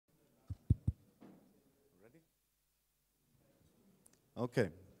Okay,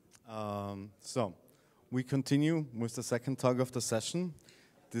 so we continue with the second talk of the session.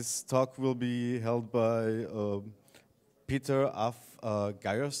 This talk will be held by Peter of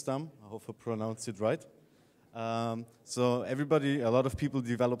Geijerstam. I hope I pronounced it right. So everybody, a lot of people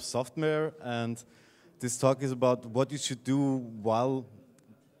develop software, and this talk is about what you should do while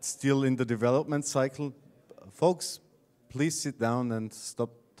still in the development cycle. Folks, please sit down and stop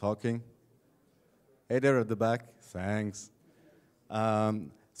talking. Hey there at the back, thanks.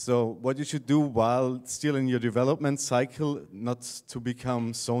 So what you should do while still in your development cycle, not to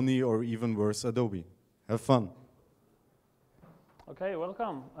become Sony or even worse, Adobe. Have fun. Okay,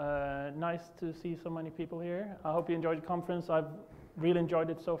 welcome. Nice to see so many people here. I hope you enjoyed the conference. I've really enjoyed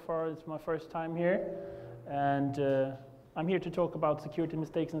it so far. It's my first time here. And I'm here to talk about security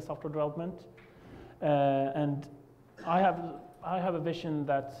mistakes in software development. And I have a vision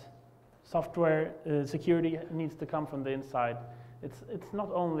that software security needs to come from the inside. It's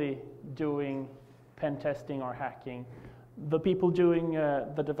not only doing pen testing or hacking. The people doing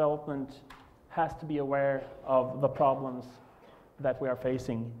the development has to be aware of the problems that we are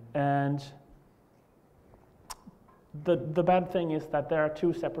facing. And the bad thing is that there are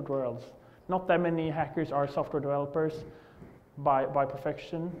two separate worlds. Not that many hackers are software developers by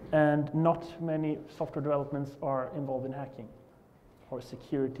profession, and not many software developments are involved in hacking or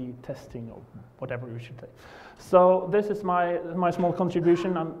security testing or whatever we should say. So this is my small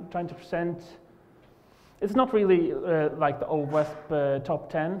contribution. I'm trying to present. It's not really like the OWASP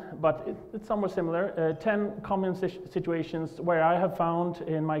top 10, but it's somewhat similar. 10 common situations where I have found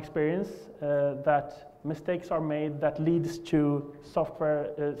in my experience that mistakes are made that leads to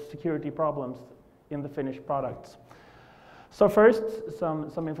software security problems in the finished products. So first,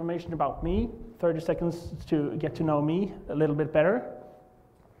 some information about me, 30 seconds to get to know me a little bit better.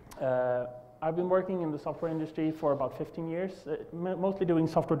 I've been working in the software industry for about 15 years, mostly doing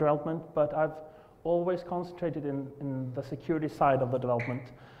software development, but I've always concentrated in the security side of the development.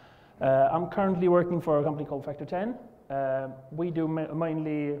 I'm currently working for a company called Factor 10. We do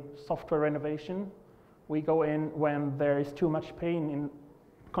mainly software renovation. We go in when there is too much pain in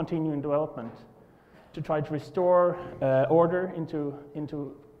continuing development to try to restore order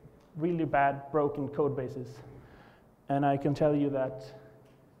into really bad broken code bases. And I can tell you that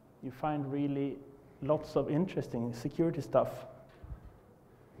you find really lots of interesting security stuff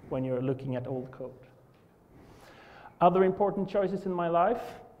when you're looking at old code. Other important choices in my life,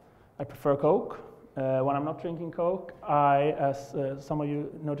 I prefer Coke. When I'm not drinking Coke, as some of you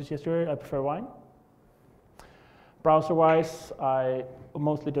noticed yesterday, I prefer wine. Browser-wise, I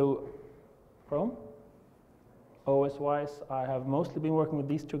mostly do Chrome. OS-wise, I have mostly been working with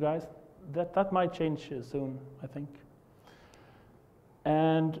these two guys. That might change soon, I think.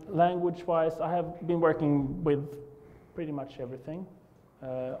 And language-wise, I have been working with pretty much everything,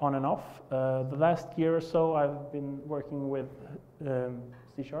 on and off. The last year or so, I've been working with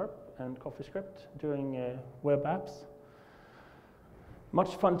C# and CoffeeScript, doing web apps.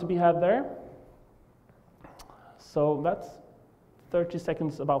 Much fun to be had there. So that's 30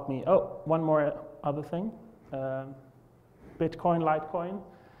 seconds about me. Oh, one more other thing. Bitcoin, Litecoin.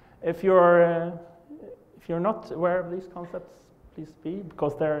 If you're not aware of these concepts, please be,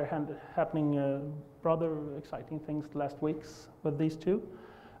 because they're happening rather exciting things the last weeks with these two.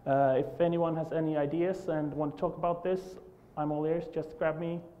 If anyone has any ideas and want to talk about this, I'm all ears. Just grab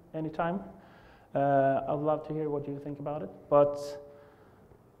me anytime. I'd love to hear what you think about it. But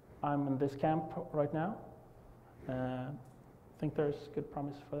I'm in this camp right now. I think there's good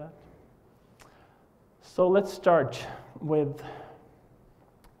promise for that. So let's start with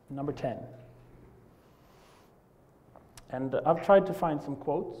number 10. And I've tried to find some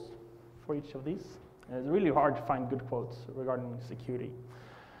quotes for each of these. It's really hard to find good quotes regarding security.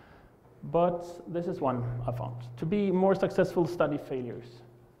 But this is one I found. To be more successful, study failures.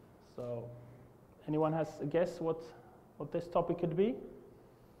 So anyone has a guess what this topic could be?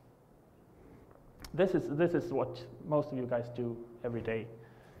 This is what most of you guys do every day.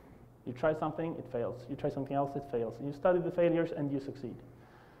 You try something, it fails. You try something else, it fails. You study the failures and you succeed.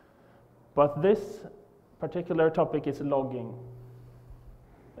 But this particular topic is logging.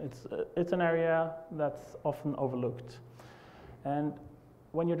 It's an area that's often overlooked. And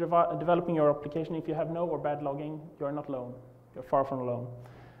when you're developing your application, if you have no or bad logging, you're not alone. You're far from alone.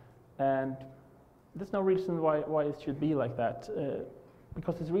 And there's no reason why it should be like that,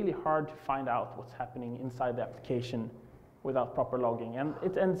 because it's really hard to find out what's happening inside the application without proper logging. And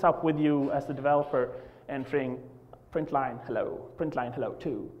it ends up with you as the developer entering print line hello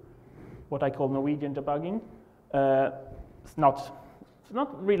 2. What I call Norwegian debugging. It's not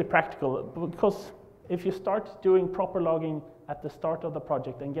really practical, because if you start doing proper logging at the start of the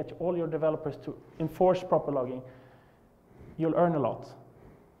project and get all your developers to enforce proper logging, you'll earn a lot.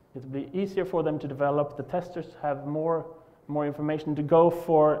 It'll be easier for them to develop. The testers have more information to go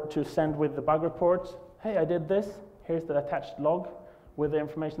for, to send with the bug reports. Hey, I did this. Here's the attached log with the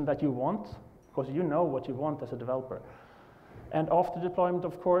information that you want, because you know what you want as a developer. And after deployment,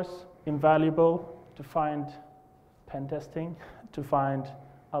 of course, invaluable to find pen testing, to find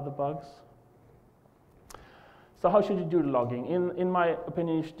other bugs. So how should you do the logging? In my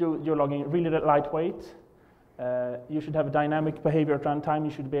opinion, you should do your logging really lightweight. You should have a dynamic behavior at runtime.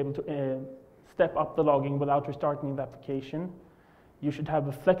 You should be able to step up the logging without restarting the application. You should have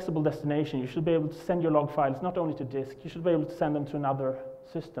a flexible destination. You should be able to send your log files not only to disk, you should be able to send them to another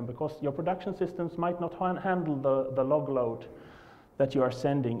system, because your production systems might not handle the log load that you are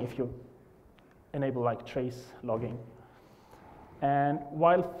sending if you enable like trace logging. And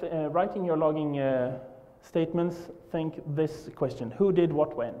while writing your logging statements, think this question: who did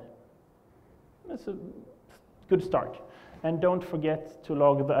what when? That's a good start. And don't forget to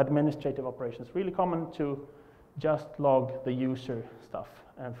log the administrative operations. Really common to just log the user stuff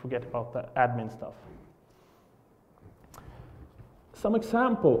and forget about the admin stuff. Some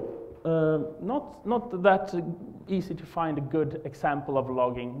example, not that easy to find a good example of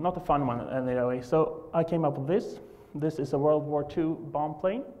logging, not a fun one anyway. So I came up with this. This is a World War II bomb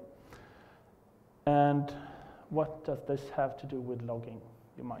plane. And what does this have to do with logging,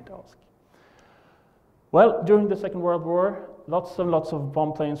 you might ask? Well, during the Second World War, lots of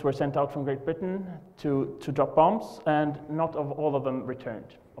bomb planes were sent out from Great Britain to drop bombs, and not all of them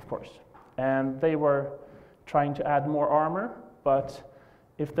returned, of course. And they were trying to add more armor, but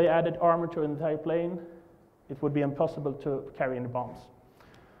if they added armor to an entire plane, it would be impossible to carry any bombs.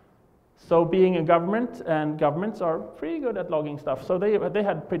 So being a government, and governments are pretty good at logging stuff, so they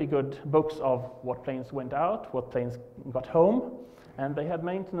had pretty good books of what planes went out, what planes got home, and they had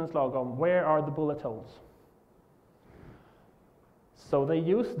maintenance log on where are the bullet holes. So they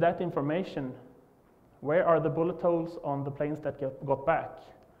used that information, where are the bullet holes on the planes that got back,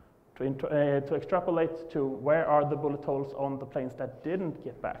 to extrapolate to where are the bullet holes on the planes that didn't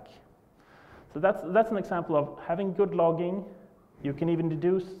get back. So that's an example of having good logging. You can even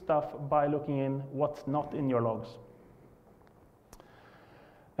deduce stuff by looking in what's not in your logs.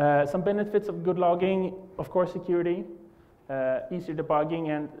 Some benefits of good logging, of course, security, easier debugging,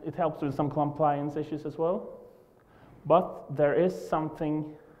 and it helps with some compliance issues as well. But there is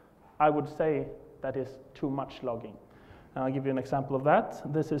something, I would say, that is too much logging. And I'll give you an example of that.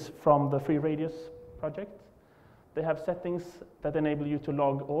 This is from the Free Radius project. They have settings that enable you to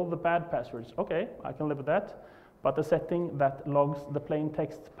log all the bad passwords. Okay, I can live with that. But the setting that logs the plain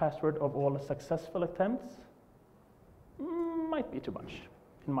text password of all successful attempts might be too much,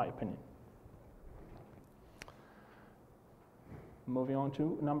 in my opinion. Moving on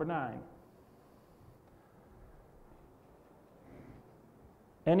to number 9.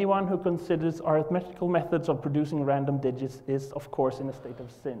 Anyone who considers arithmetical methods of producing random digits is, of course, in a state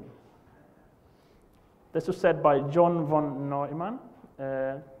of sin. This was said by John von Neumann,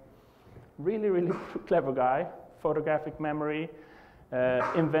 really clever guy, photographic memory,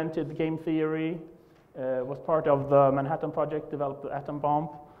 invented game theory, was part of the Manhattan Project, developed the atom bomb.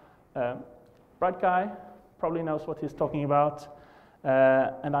 Bright guy, probably knows what he's talking about,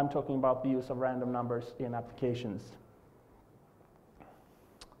 and I'm talking about the use of random numbers in applications.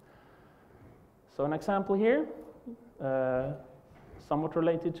 So an example here, somewhat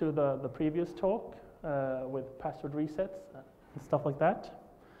related to the previous talk with password resets and stuff like that.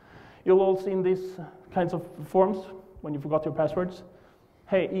 You've all seen these kinds of forms when you forgot your passwords.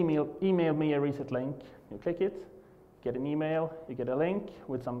 Hey, email me a reset link. You click it, get an email, you get a link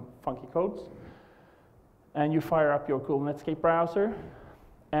with some funky codes, and you fire up your cool Netscape browser,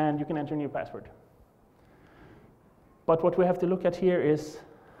 and you can enter a new password. But what we have to look at here is,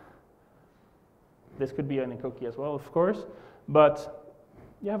 this could be any cookie as well, of course, but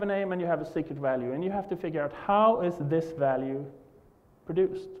you have a name and you have a secret value, and you have to figure out how is this value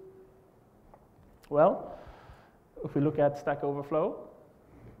produced. Well, if we look at Stack Overflow,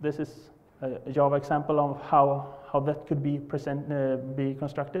 this is a Java example of how that could be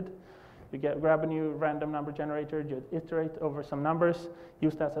constructed. You grab a new random number generator, you iterate over some numbers,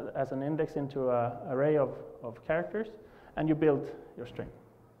 use that as an index into an array of characters, and you build your string.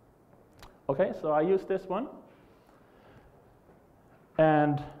 Okay, so I used this one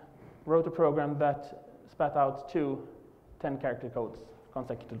and wrote a program that spat out 2 10-character codes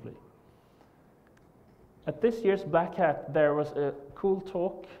consecutively. At this year's Black Hat, there was a cool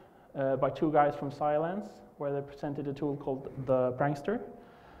talk by 2 guys from Cylance where they presented a tool called the Prankster.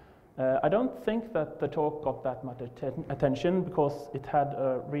 I don't think that the talk got that much attention because it had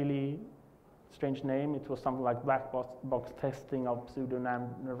a really strange name. It was something like black box testing of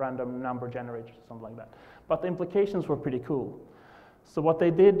pseudo-random number generators or something like that. But the implications were pretty cool. So what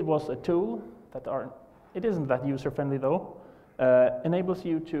they did was a tool that it isn't that user-friendly though, enables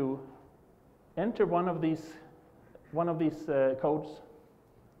you to enter one of these codes,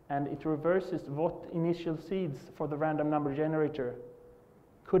 and it reverses what initial seeds for the random number generator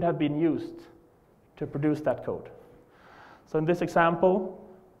could have been used to produce that code. So in this example,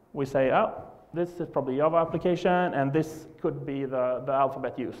 we say, oh, this is probably a Java application, and this could be the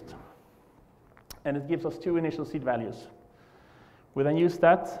alphabet used. And it gives us 2 initial seed values. We then use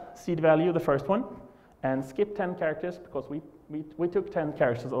that seed value, the first one, and skip 10 characters, because we took 10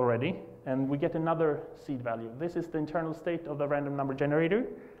 characters already, and we get another seed value. This is the internal state of the random number generator,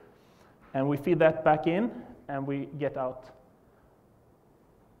 and we feed that back in, and we get out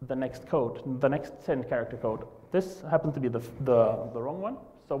the next code, the next 10 character code. This happens to be the wrong one,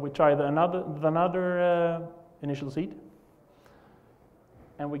 so we try another initial seed,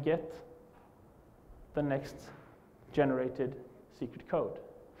 and we get the next generated secret code.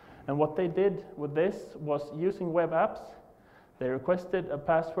 And what they did with this was, using web apps, they requested a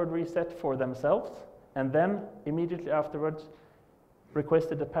password reset for themselves, and then immediately afterwards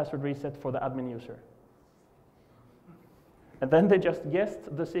requested a password reset for the admin user. And then they just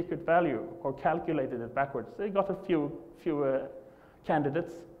guessed the secret value or calculated it backwards. They got a few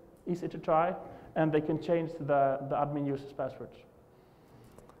candidates, easy to try, and they can change the admin user's passwords.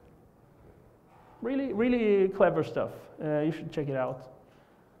 Really, really clever stuff. You should check it out.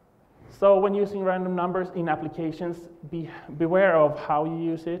 So when using random numbers in applications, beware of how you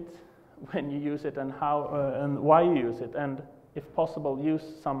use it, when you use it, and how and why you use it, and if possible, use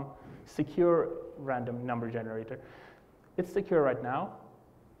some secure random number generator. It's secure right now.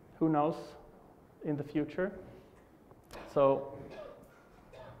 Who knows in the future? So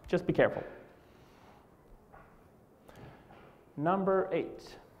just be careful. Number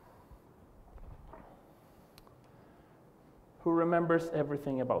 8. Who remembers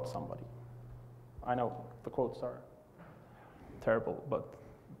everything about somebody? I know the quotes are terrible, but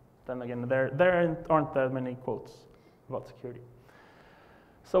then again, there aren't that many quotes about security.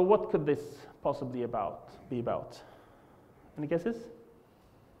 So what could this possibly be about? Any guesses?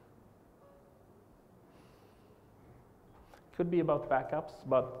 Could be about backups,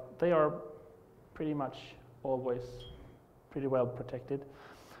 but they are pretty much always pretty well protected.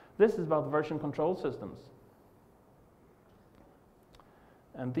 This is about version control systems.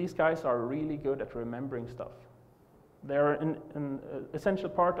 And these guys are really good at remembering stuff. They're an essential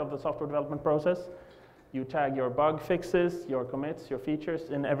part of the software development process. You tag your bug fixes, your commits, your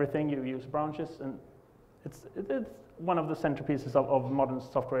features, in everything. You use branches, and it's one of the centerpieces of modern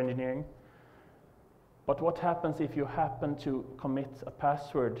software engineering. But what happens if you happen to commit a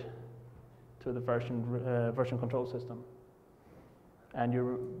password to the version control system,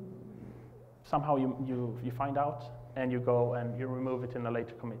 and somehow you find out, and you go and you remove it in a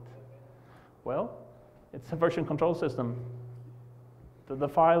later commit? Well, it's a version control system. The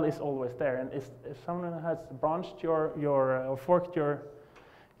file is always there, and if someone has branched or forked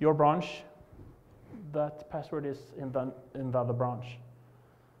your branch, that password is in the other branch.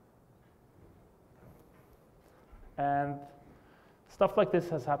 And stuff like this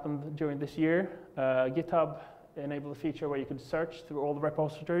has happened during this year. GitHub enabled a feature where you could search through all the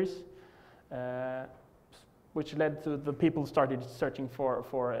repositories, which led to the people started searching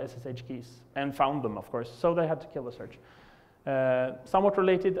for SSH keys, and found them, of course, so they had to kill the search. Somewhat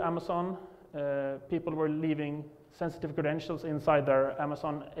related, Amazon, people were leaving sensitive credentials inside their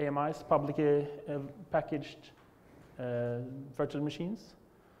Amazon AMIs, publicly packaged virtual machines.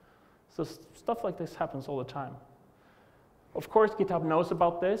 So stuff like this happens all the time. Of course, GitHub knows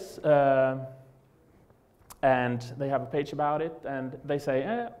about this, and they have a page about it, and they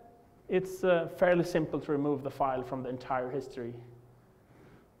say, it's fairly simple to remove the file from the entire history.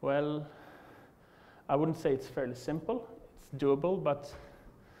 Well, I wouldn't say it's fairly simple. It's doable, but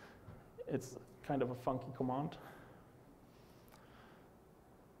it's kind of a funky command.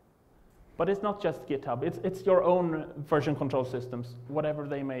 But it's not just GitHub. It's your own version control systems, whatever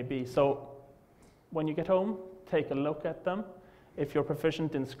they may be. So when you get home, take a look at them. If you're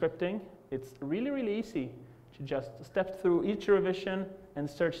proficient in scripting, it's really, really easy to just step through each revision and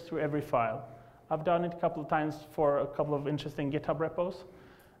search through every file. I've done it a couple of times for a couple of interesting GitHub repos.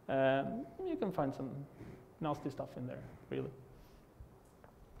 You can find some nasty stuff in there, really.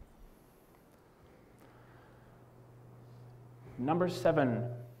 Number 7.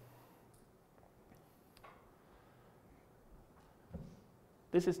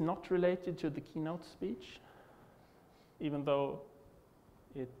 This is not related to the keynote speech, even though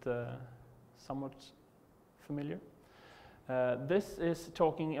it's somewhat familiar. This is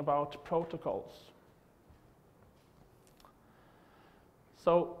talking about protocols.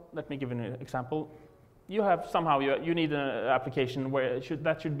 So let me give you an example. You have somehow, you need an application where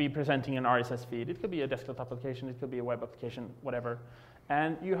that should be presenting an RSS feed. It could be a desktop application, it could be a web application, whatever.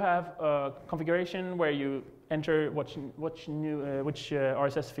 And you have a configuration where you enter which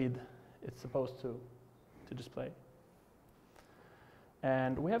RSS feed it's supposed to display.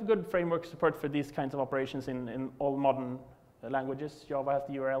 And we have good framework support for these kinds of operations in all modern languages. Java has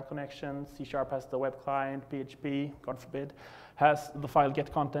the URL connection, C# has the web client, PHP, God forbid, has the file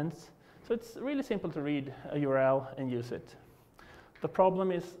get contents. So it's really simple to read a URL and use it. The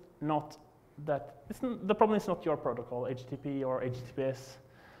problem is not your protocol, HTTP or HTTPS.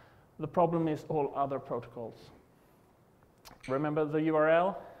 The problem is all other protocols. Remember the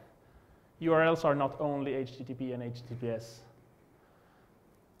URL? URLs are not only HTTP and HTTPS.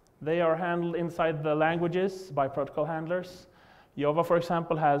 They are handled inside the languages by protocol handlers. Java, for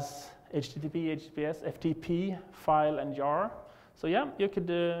example, has HTTP, HTTPS, FTP, file, and jar. So yeah, you could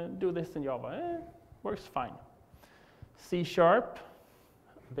do this in Java. Works fine. C#, a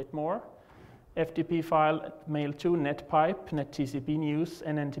bit more. FTP file, mail2, netpipe, netTCP news,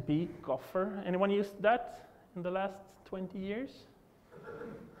 NNTP, Gopher. Anyone used that in the last 20 years?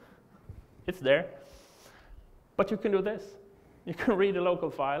 It's there. But you can do this. You can read a local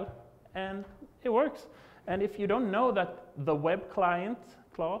file, and it works. And if you don't know that the web client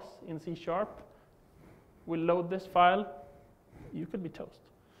clause in C# will load this file, you could be toast.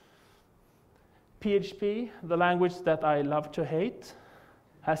 PHP, the language that I love to hate,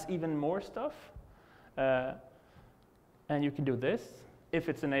 has even more stuff. And you can do this if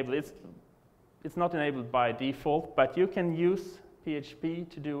it's enabled. It's not enabled by default, but you can use PHP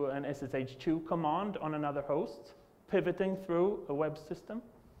to do an SSH2 command on another host, pivoting through a web system.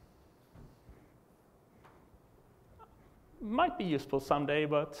 Might be useful someday,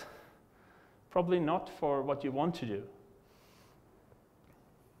 but probably not for what you want to do.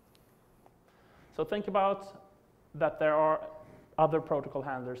 So think about that there are other protocol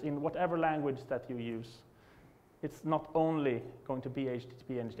handlers in whatever language that you use. It's not only going to be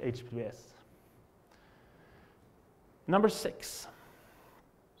HTTP and HTTPS. Number 6.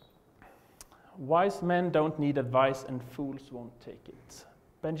 Wise men don't need advice and fools won't take it.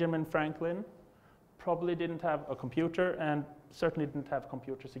 Benjamin Franklin probably didn't have a computer and certainly didn't have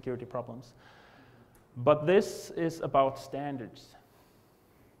computer security problems. But this is about standards.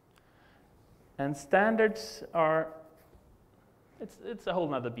 And standards are, it's a whole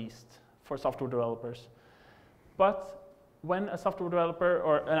nother beast for software developers. But when a software developer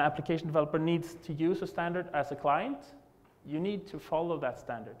or an application developer needs to use a standard as a client, you need to follow that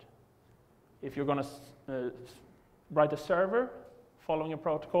standard. If you're going to write a server following a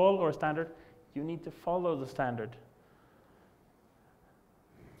protocol or a standard, you need to follow the standard.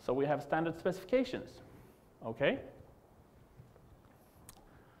 So we have standard specifications, okay?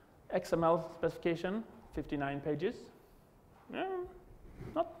 XML specification, 59 pages.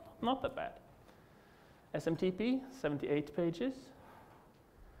 Not that bad. SMTP, 78 pages.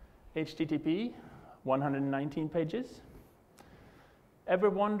 HTTP, 119 pages. Ever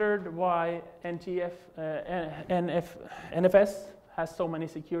wondered why NFS has so many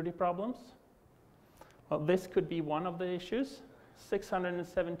security problems? Well, this could be one of the issues.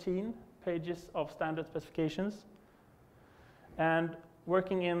 617 pages of standard specifications. And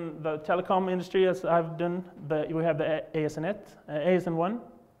working in the telecom industry, as I've done, we have the ASN1,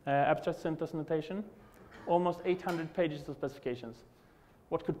 abstract syntax notation, almost 800 pages of specifications.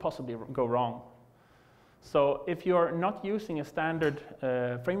 What could possibly go wrong? So if you're not using a standard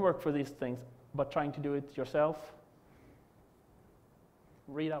framework for these things, but trying to do it yourself,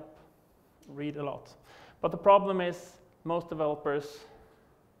 read up, read a lot. But the problem is most developers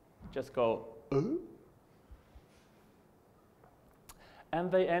just go, and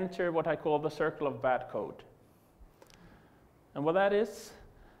they enter what I call the circle of bad code. And what that is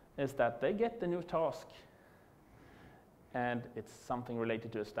that they get the new task, and it's something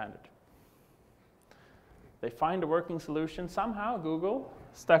related to a standard. They find a working solution somehow, Google,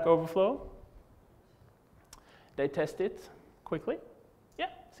 Stack Overflow. They test it quickly. Yeah,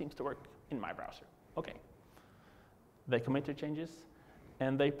 seems to work in my browser. Okay. They commit their changes,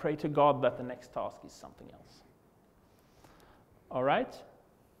 and they pray to God that the next task is something else. All right?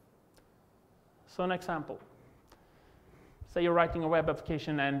 So an example. Say you're writing a web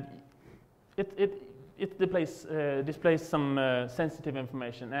application, and it displays some sensitive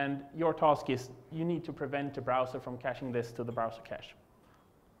information, and your task is you need to prevent the browser from caching this to the browser cache.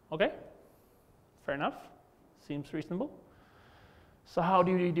 Okay, fair enough. Seems reasonable. So how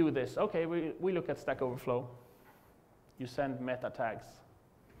do you do this? Okay, we look at Stack Overflow. You send meta tags.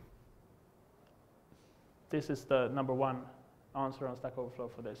 This is the #1 answer on Stack Overflow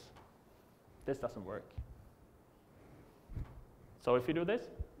for this. This doesn't work. So if you do this,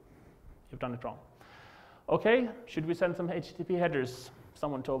 you've done it wrong. Okay, should we send some HTTP headers?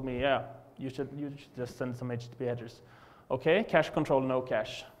 Someone told me, yeah, you should just send some HTTP headers. Okay, cache control, no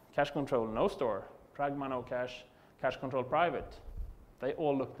cache. Cache control, no store. Pragma, no cache. Cache control, private. They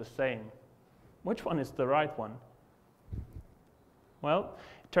all look the same. Which one is the right one? Well,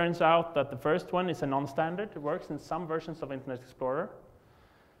 it turns out that the first one is a non-standard. It works in some versions of Internet Explorer.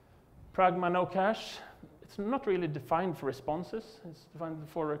 Pragma, no cache. It's not really defined for responses. It's defined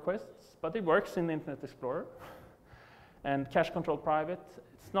for requests, but it works in Internet Explorer. And cache control, private.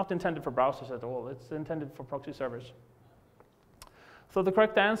 It's not intended for browsers at all. It's intended for proxy servers. So the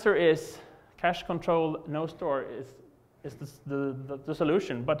correct answer is cache control, no store is the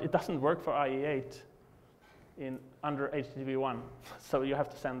solution, but it doesn't work for IE8 under HTTP1. So you have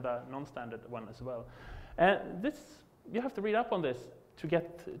to send the non-standard one as well. And you have to read up on this to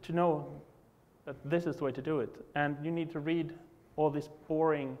get to know that this is the way to do it. And you need to read all these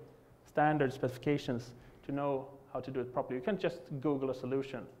boring standard specifications to know how to do it properly. You can't just Google a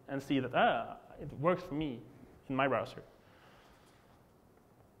solution and see that, it works for me in my browser.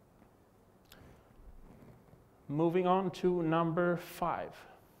 Moving on to number 5.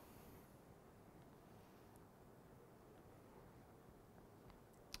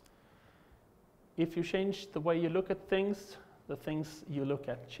 If you change the way you look at things, the things you look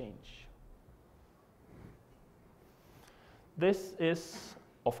at change. This is,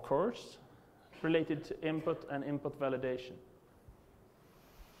 of course, related to input and input validation.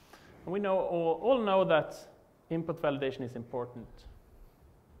 And we all know that input validation is important,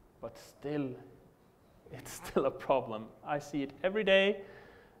 but still, it's still a problem. I see it every day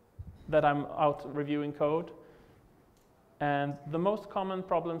that I'm out reviewing code. And the most common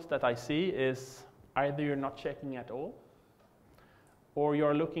problems that I see is either you're not checking at all, or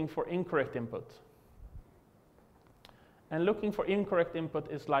you're looking for incorrect input. And looking for incorrect input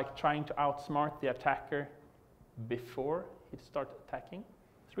is like trying to outsmart the attacker before he starts attacking.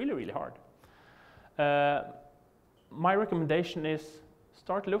 It's really, really hard. My recommendation is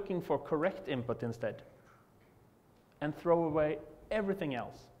start looking for correct input instead, and throw away everything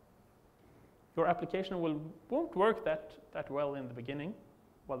else. Your application won't work that well in the beginning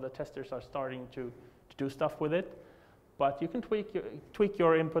while the testers are starting to do stuff with it, but you can tweak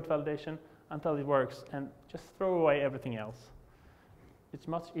your input validation until it works and just throw away everything else. It's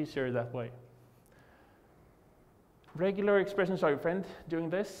much easier that way. Regular expressions are your friend doing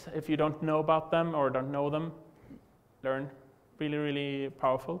this. If you don't know about them or don't know them, learn. Really, really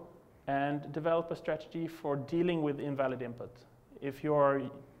powerful. And develop a strategy for dealing with invalid input. If you're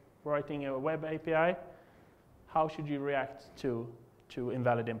writing a web API, how should you react to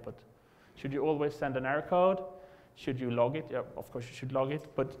invalid input? Should you always send an error code? Should you log it? Yeah, of course you should log it,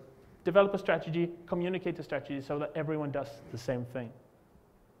 but develop a strategy, communicate the strategy so that everyone does the same thing.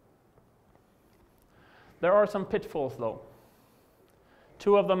 There are some pitfalls though.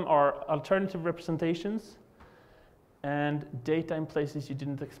 2 of them are alternative representations and data in places you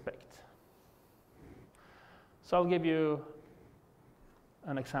didn't expect. So I'll give you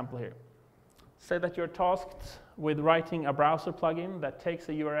an example here. Say that you're tasked with writing a browser plugin that takes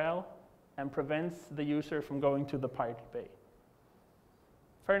a URL and prevents the user from going to the Pirate Bay.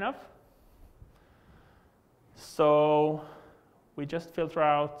 Fair enough? So we just filter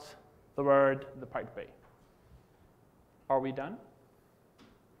out the word the Pirate Bay. Are we done?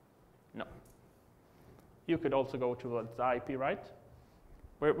 No. You could also go to the IP, right?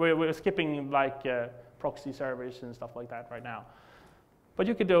 We're skipping like proxy servers and stuff like that right now. But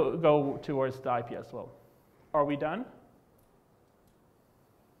you could go towards the IP as well. Are we done?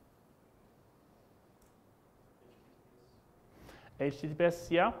 HTTPS,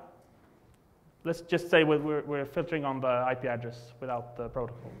 yeah. Let's just say we're filtering on the IP address without the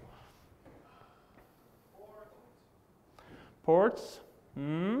protocol. Ports?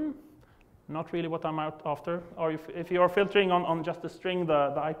 Not really what I'm out after. Or if you are filtering on just the string,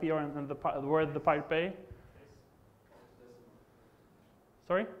 the IP and the word the Pirate Bay.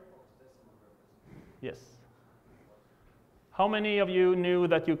 Sorry? Yes. How many of you knew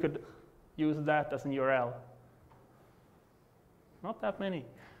that you could use that as an URL? Not that many.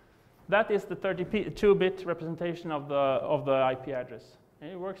 That is the 32-bit representation of the IP address.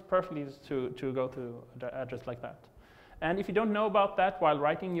 And it works perfectly to go to an address like that. And if you don't know about that while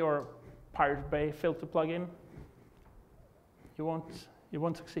writing your Pirate Bay filter plugin, you you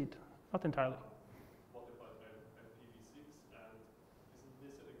won't succeed. Not entirely. Modified by IPv6, and isn't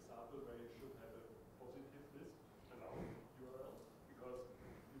this an example where you should have a positive list allowed URLs? Because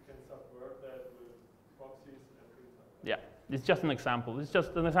you can subvert that with proxies and things like that. Yeah, it's just an example. It's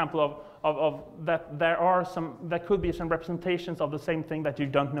just an example of that there could be some representations of the same thing that you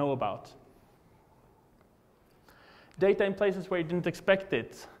don't know about. Data in places where you didn't expect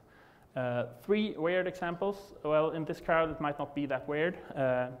it. 3 weird examples. Well, in this crowd, it might not be that weird.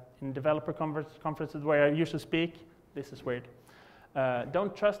 In developer conferences where I usually speak, this is weird.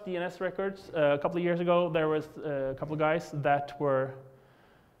 Don't trust DNS records. A couple of years ago, there was a couple of guys that were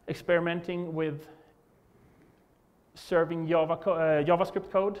experimenting with serving JavaScript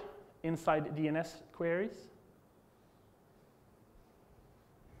code inside DNS queries.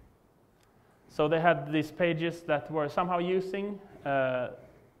 So they had these pages that were somehow using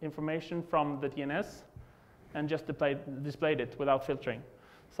information from the DNS and just displayed it without filtering.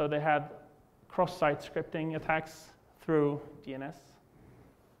 So they had cross-site scripting attacks through DNS.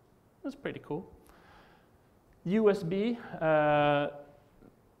 That's pretty cool. USB,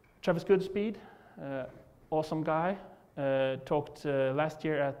 Travis Goodspeed, awesome guy, talked last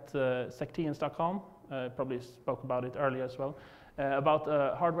year at SecT in Stockholm, probably spoke about it earlier as well, about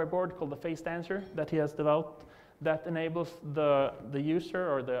a hardware board called the Phased Answer that he has developed that enables the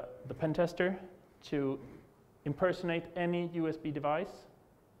user or the pen tester to impersonate any USB device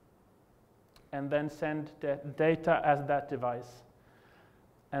and then send the data as that device.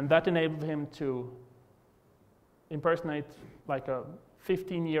 And that enabled him to impersonate like a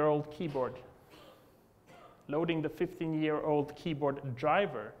 15-year-old keyboard, loading the 15-year-old keyboard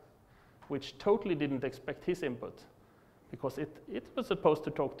driver, which totally didn't expect his input because it was supposed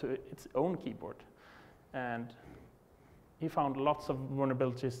to talk to its own keyboard. And he found lots of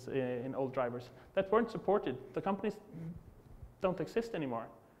vulnerabilities in old drivers that weren't supported. The companies don't exist anymore.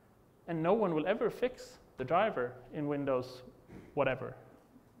 And no one will ever fix the driver in Windows, whatever.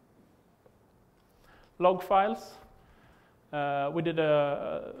 Log files. We did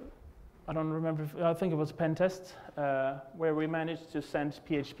I don't remember, I think it was a pen test, where we managed to send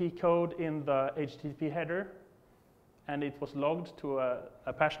PHP code in the HTTP header, and it was logged to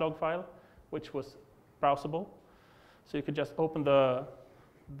a patch log file, which was browsable. So you could just open the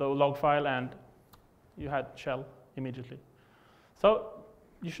log file and you had shell immediately. So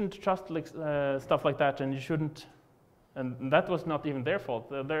you shouldn't trust stuff like that, and you shouldn't, and that was not even their fault.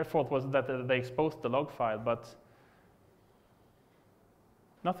 Their fault was that they exposed the log file, but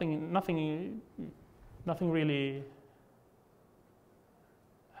nothing really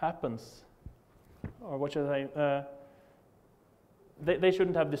happens. Or what should I say? They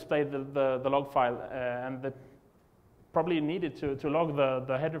shouldn't have displayed the log file, and they probably needed to log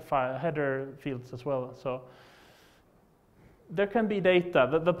the header fields as well. So there can be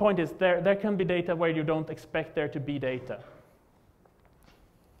data. The point is there can be data where you don't expect there to be data.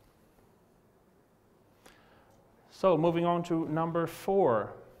 So moving on to number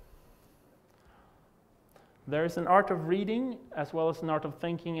 4. There is an art of reading as well as an art of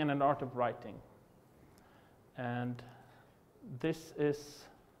thinking and an art of writing. And this is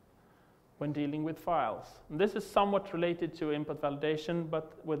when dealing with files. And this is somewhat related to input validation,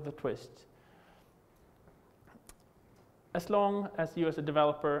 but with a twist. As long as you as a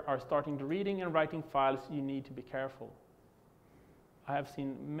developer are starting to reading and writing files, you need to be careful. I have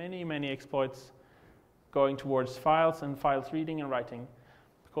seen many exploits going towards files and files reading and writing,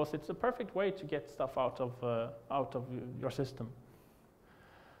 because it's a perfect way to get stuff out of your system.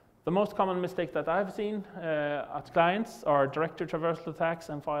 The most common mistake that I've seen at clients are directory traversal attacks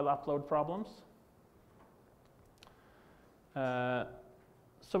and file upload problems. So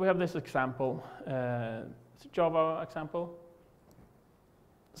we have this example. It's a Java example.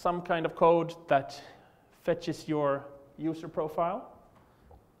 Some kind of code that fetches your user profile,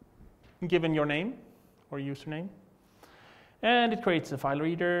 given your name or username. And it creates a file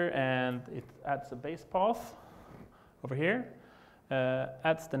reader, and it adds a base path over here,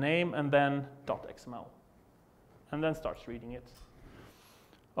 adds the name, and then .xml, and then starts reading it.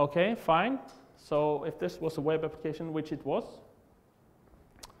 Okay, fine. So if this was a web application, which it was,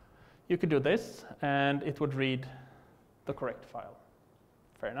 you could do this, and it would read the correct file.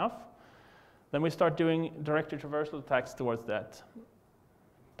 Fair enough. Then we start doing directory traversal attacks towards that.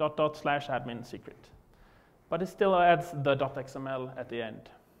 /admin secret. But it still adds the .xml at the end.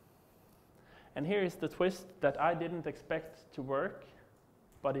 And here is the twist that I didn't expect to work,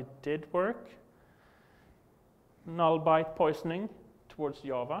 but it did work. Null byte poisoning towards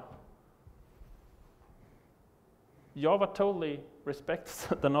Java. Java totally respects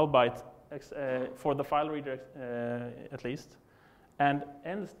the null byte for the file reader at least, and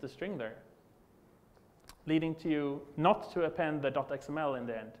ends the string there, leading to you not to append the .xml in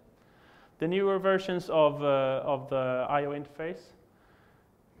the end. The newer versions of the I/O interface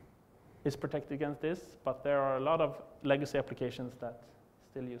is protected against this, but there are a lot of legacy applications that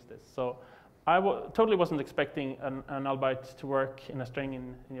still use this. So I totally wasn't expecting an null byte to work in a string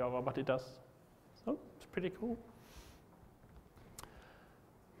in Java, but it does. So it's pretty cool.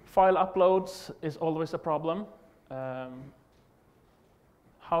 File uploads is always a problem.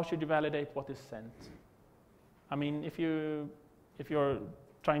 How should you validate what is sent? I mean, if you're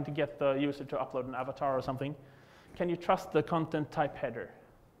trying to get the user to upload an avatar or something, can you trust the content type header?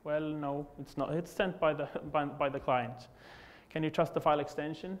 Well, no, it's not. It's sent by the client. Can you trust the file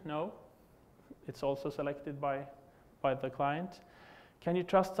extension? No. It's also selected by the client. Can you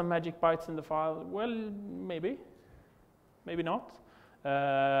trust some magic bytes in the file? Well, maybe. Maybe not.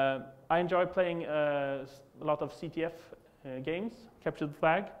 I enjoy playing a lot of CTF games, capture the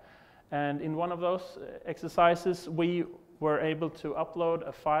flag. And in one of those exercises, we were able to upload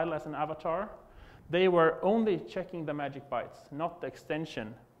a file as an avatar. They were only checking the magic bytes, not the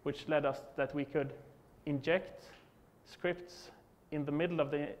extension, which led us that we could inject scripts in the middle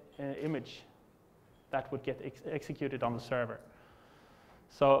of the image that would get executed on the server.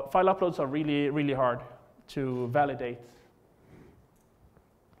 So file uploads are really, really hard to validate.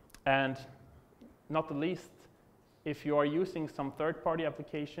 And not the least, if you are using some third-party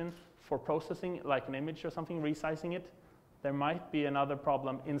application for processing, like an image or something, resizing it, there might be another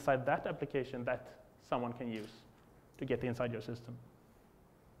problem inside that application that someone can use to get inside your system.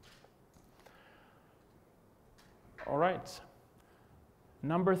 All right.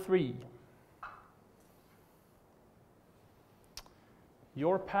 Number 3.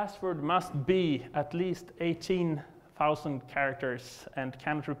 Your password must be at least 18,000 characters and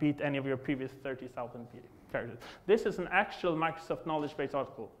cannot repeat any of your previous 30,000 characters. This is an actual Microsoft knowledge base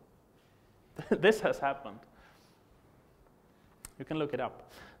article. This has happened. You can look it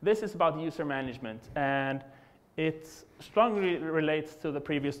up. This is about user management, and it strongly relates to the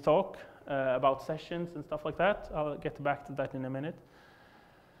previous talk about sessions and stuff like that. I'll get back to that in a minute.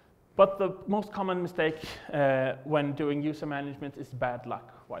 But the most common mistake when doing user management is bad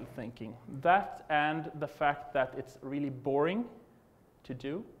luck while thinking. That and the fact that it's really boring to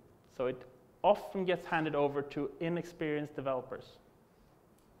do. So it often gets handed over to inexperienced developers.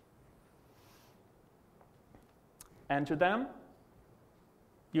 And to them,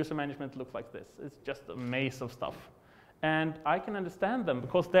 user management looks like this. It's just a maze of stuff. And I can understand them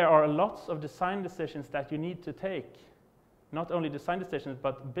because there are lots of design decisions that you need to take. Not only design decisions,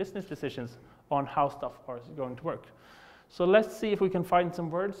 but business decisions on how stuff is going to work. So let's see if we can find some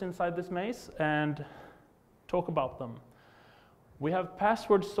words inside this maze and talk about them. We have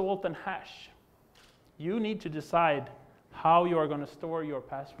password, salt, and hash. You need to decide how you are going to store your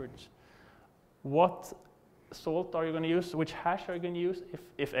passwords. What salt are you going to use? Which hash are you going to use,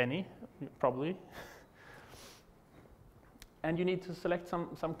 if any, probably. And you need to select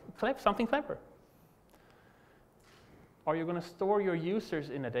something clever. Are you going to store your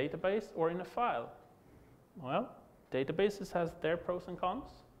users in a database or in a file? Well, databases has their pros and cons.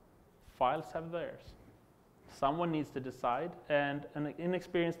 Files have theirs. Someone needs to decide, and an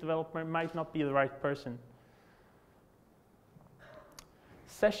inexperienced developer might not be the right person.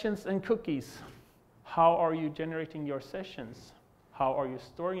 Sessions and cookies. How are you generating your sessions? How are you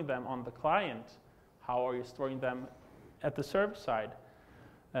storing them on the client? How are you storing them at the server side?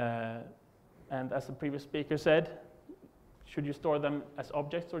 And as the previous speaker said, should you store them as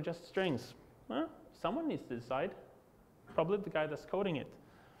objects or just strings? Well, someone needs to decide. Probably the guy that's coding it.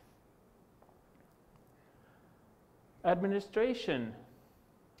 Administration.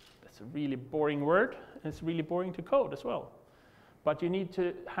 That's a really boring word. It's really boring to code as well. But you need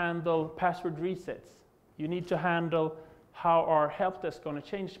to handle password resets. You need to handle how our help desk is going to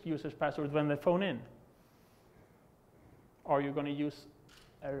change users' passwords when they phone in. Are you going to use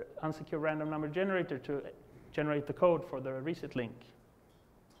an unsecure random number generator to generate the code for the reset link?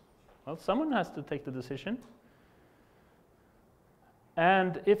 Well, someone has to take the decision.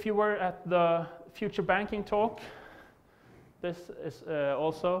 And if you were at the future banking talk, this is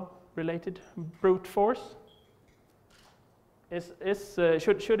also related. Brute force.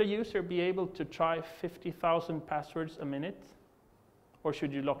 Should a user be able to try 50,000 passwords a minute, or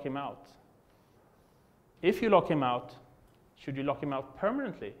should you lock him out? If you lock him out, should you lock him out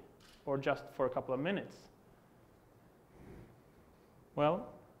permanently, or just for a couple of minutes? Well,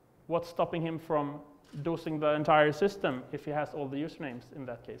 what's stopping him from dosing the entire system if he has all the usernames in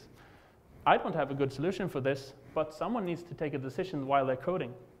that case? I don't have a good solution for this, but someone needs to take a decision while they're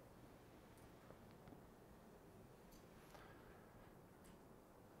coding.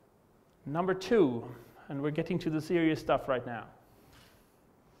 Number 2, and we're getting to the serious stuff right now.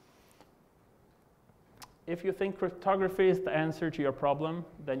 If you think cryptography is the answer to your problem,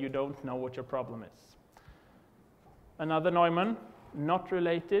 then you don't know what your problem is. Another Neumann, not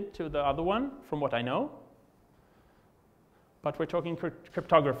related to the other one, from what I know, but we're talking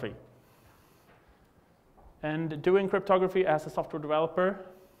cryptography. And doing cryptography as a software developer,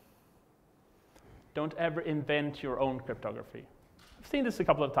 don't ever invent your own cryptography. I've seen this a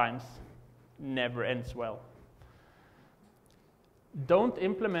couple of times. Never ends well. Don't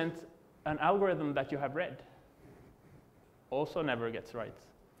implement an algorithm that you have read. Also never gets right.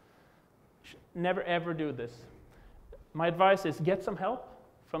 Never ever do this. My advice is get some help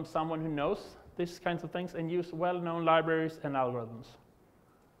from someone who knows these kinds of things and use well-known libraries and algorithms.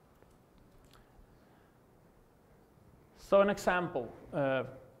 So an example,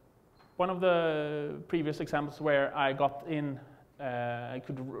 one of the previous examples where I got in, I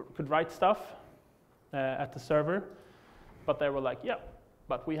could write stuff at the server, but they were like, yeah,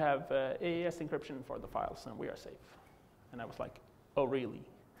 but we have AES encryption for the files and we are safe. And I was like, oh, really?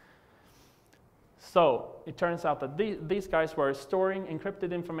 So it turns out that these guys were storing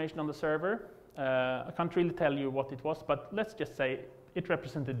encrypted information on the server. I can't really tell you what it was, but let's just say it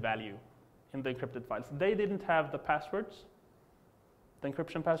represented value in the encrypted files. They didn't have the passwords, the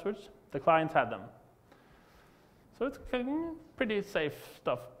encryption passwords. The clients had them. So it's pretty safe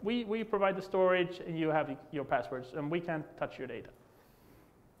stuff. We provide the storage, and you have your passwords, and we can't touch your data.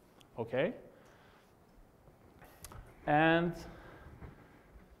 Okay. And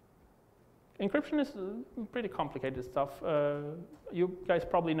encryption is pretty complicated stuff. You guys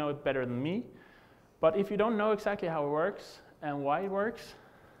probably know it better than me. But if you don't know exactly how it works and why it works,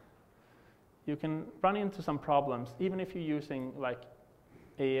 you can run into some problems, even if you're using like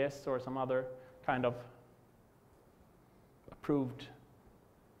AES or some other kind of approved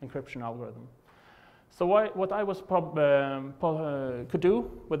encryption algorithm. So what I could do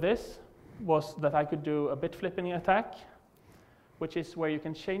with this was that I could do a bit flipping attack, which is where you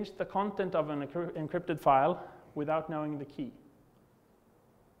can change the content of an encrypted file without knowing the key,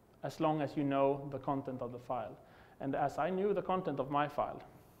 as long as you know the content of the file. And as I knew the content of my file,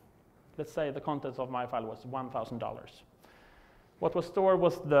 let's say the content of my file was $1,000. What was stored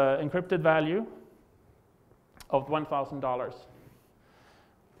was the encrypted value of $1,000.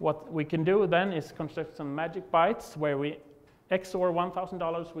 What we can do then is construct some magic bytes where we XOR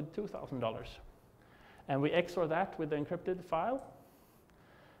 $1,000 with $2,000. And we XOR that with the encrypted file.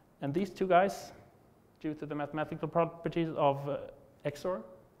 And these two guys, due to the mathematical properties of XOR,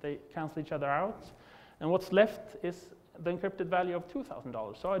 they cancel each other out. And what's left is the encrypted value of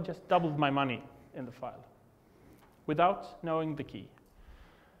 $2,000. So I just doubled my money in the file without knowing the key.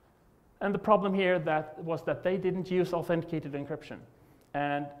 And the problem here was that they didn't use authenticated encryption.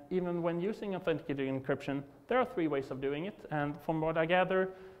 And even when using authenticated encryption, there are 3 ways of doing it. And from what I gather,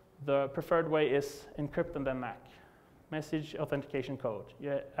 the preferred way is encrypt and then MAC, message authentication code.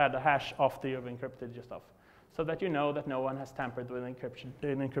 You add a hash after you've encrypted your stuff, so that you know that no one has tampered with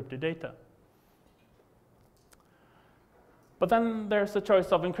encrypted data. But then there's a choice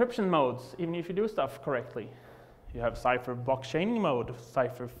of encryption modes, even if you do stuff correctly. You have cipher block chaining mode,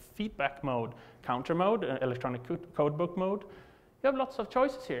 cipher feedback mode, counter mode, electronic codebook mode. You have lots of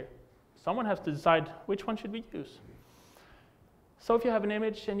choices here. Someone has to decide which one should we use. So if you have an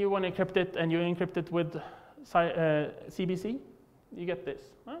image and you want to encrypt it and you encrypt it with CBC, you get this.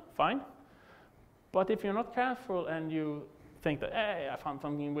 Well, fine. But if you're not careful and you think that, hey, I found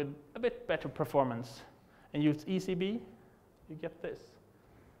something with a bit better performance, and use ECB, you get this.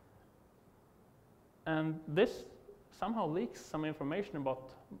 And this somehow leaks some information about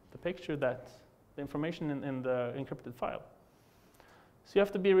the picture, that the information in the encrypted file. So you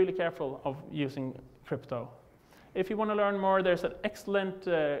have to be really careful of using crypto. If you want to learn more, there's an excellent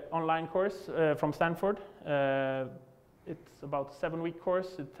online course from Stanford. It's about a 7-week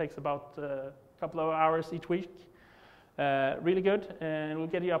course. It takes about a couple of hours each week. Really good, and it will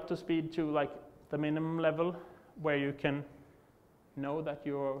get you up to speed to like the minimum level where you can know that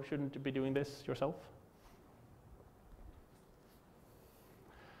you shouldn't be doing this yourself.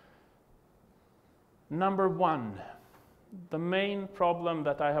 Number 1, the main problem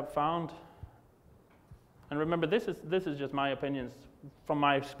that I have found, and remember this is just my opinions from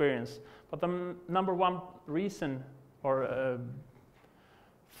my experience, but the number 1 reason or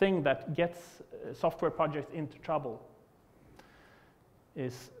thing that gets software projects into trouble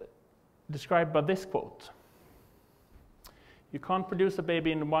is described by this quote. You can't produce a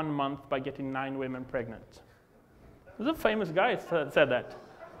baby in 1 month by getting 9 women pregnant. There's a famous guy that said that.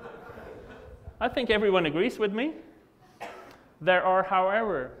 I think everyone agrees with me. There are,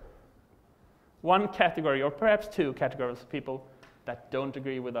 however, one category, or perhaps two categories of people that don't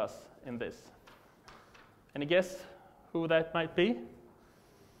agree with us in this. Any guess who that might be?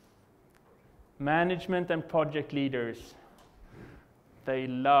 Management and project leaders. They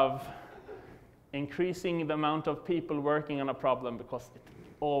love increasing the amount of people working on a problem because it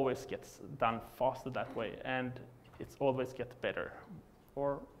always gets done faster that way, and it always gets better,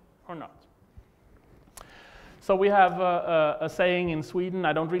 or not. So we have a saying in Sweden,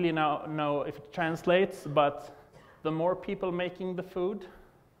 I don't really know if it translates, but the more people making the food,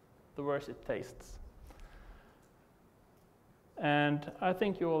 the worse it tastes. And I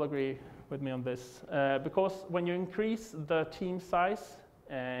think you all agree with me on this, because when you increase the team size,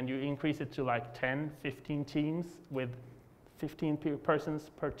 and you increase it to like 10, 15 teams with 15 persons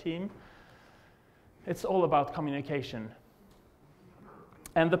per team, it's all about communication.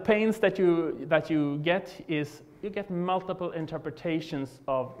 And the pains that you get is you get multiple interpretations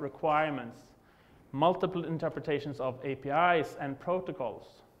of requirements, multiple interpretations of APIs and protocols,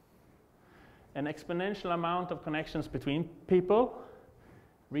 an exponential amount of connections between people,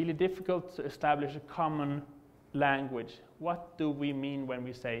 really difficult to establish a common language. What do we mean when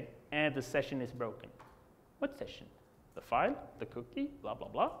we say, the session is broken? What session? The file, the cookie, blah, blah,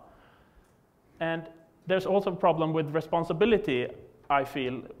 blah. And there's also a problem with responsibility, I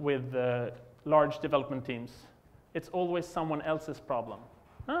feel, with large development teams. It's always someone else's problem.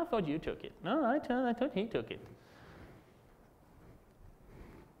 Oh, I thought you took it. No, I thought he took it.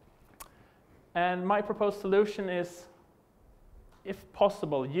 And my proposed solution is, if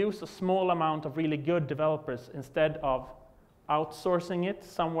possible, use a small amount of really good developers instead of outsourcing it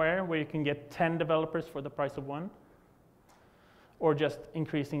somewhere where you can get 10 developers for the price of one, or just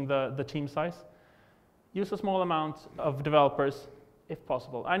increasing the team size. Use a small amount of developers if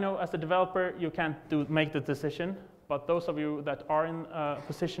possible. I know as a developer you can't make the decision, but those of you that are in a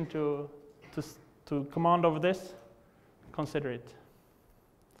position to command over this, consider it.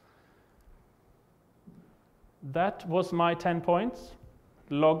 That was my 10 points.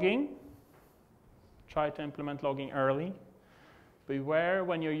 Logging. Try to implement logging early. Beware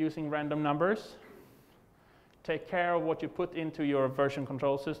when you're using random numbers. Take care of what you put into your version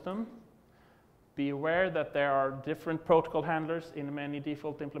control system. Be aware that there are different protocol handlers in many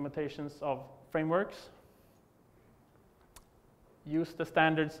default implementations of frameworks. Use the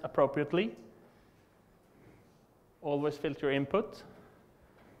standards appropriately. Always filter your input.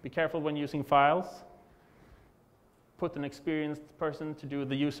 Be careful when using files. Put an experienced person to do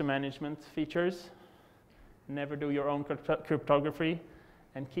the user management features. Never do your own cryptography.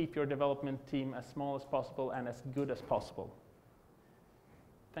 And keep your development team as small as possible and as good as possible.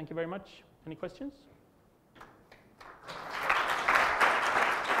 Thank you very much. Any questions?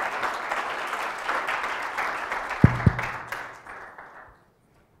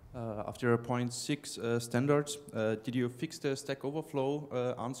 After point 6 standards, did you fix the Stack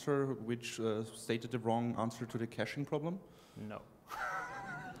Overflow answer, which stated the wrong answer to the caching problem? No.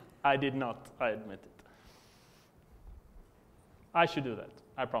 I did not, I admit it. I should do that,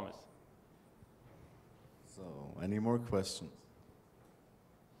 I promise. So, any more questions?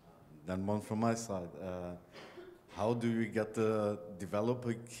 Then one from my side. How do you get the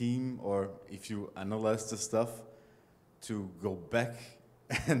developer team, or if you analyze the stuff, to go back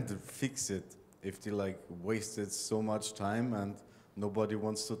and fix it if they like wasted so much time and nobody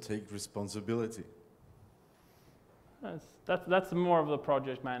wants to take responsibility? That's more of the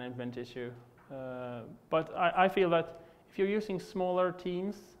project management issue. But I feel that if you're using smaller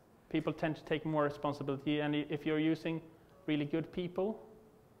teams, people tend to take more responsibility, and if you're using really good people,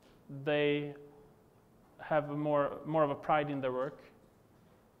 they have more of a pride in their work.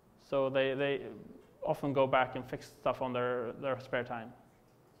 So they often go back and fix stuff on their spare time.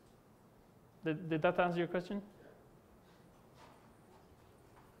 Did that answer your question?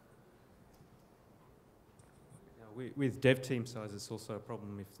 With dev team size, it's also a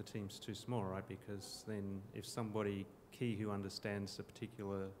problem if the team's too small, right? Because then if somebody key who understands a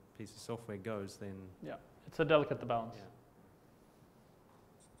particular piece of software goes, then... Yeah, it's a delicate balance. Yeah.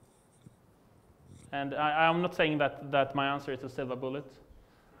 And I'm not saying that my answer is a silver bullet.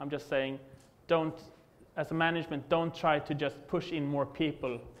 I'm just saying, as a management, don't try to just push in more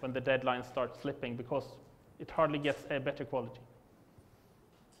people when the deadlines start slipping, because it hardly gets a better quality.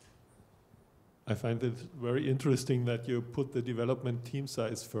 I find it very interesting that you put the development team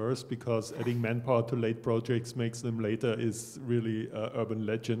size first, because adding manpower to late projects makes them later is really an urban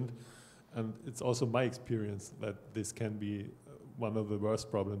legend. And it's also my experience that this can be one of the worst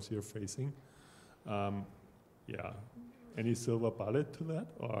problems you're facing. Yeah, any silver bullet to that,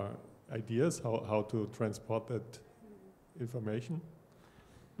 or ideas how to transport that information?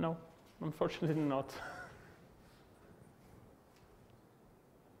 No, Unfortunately not.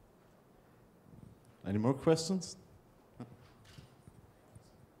 Any more questions?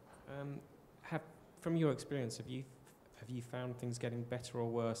 From your experience, have you found things getting better or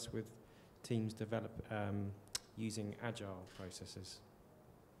worse with teams using agile processes?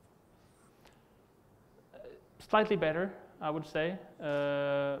 Slightly better, I would say,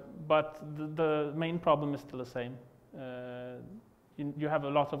 but the main problem is still the same. You have a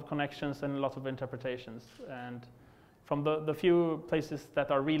lot of connections and a lot of interpretations, and from the few places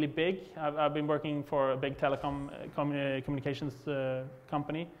that are really big, I've been working for a big telecom communications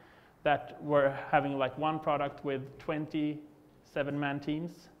company that were having like one product with 27-man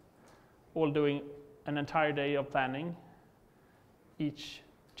teams, all doing an entire day of planning each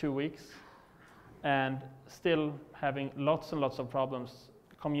 2 weeks, and still having lots and lots of problems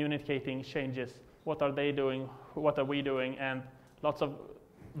communicating changes. What are they doing? What are we doing? And lots of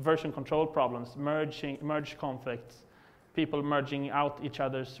version control problems, merge conflicts, people merging out each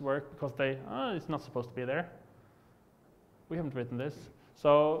other's work because it's not supposed to be there. We haven't written this.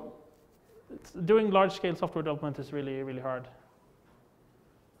 So doing large-scale software development is really, really hard,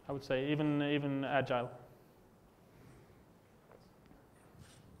 I would say, even agile.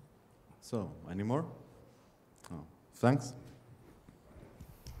 So, any more? Oh, thanks.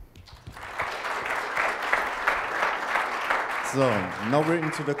 So, now we're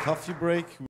into the coffee break.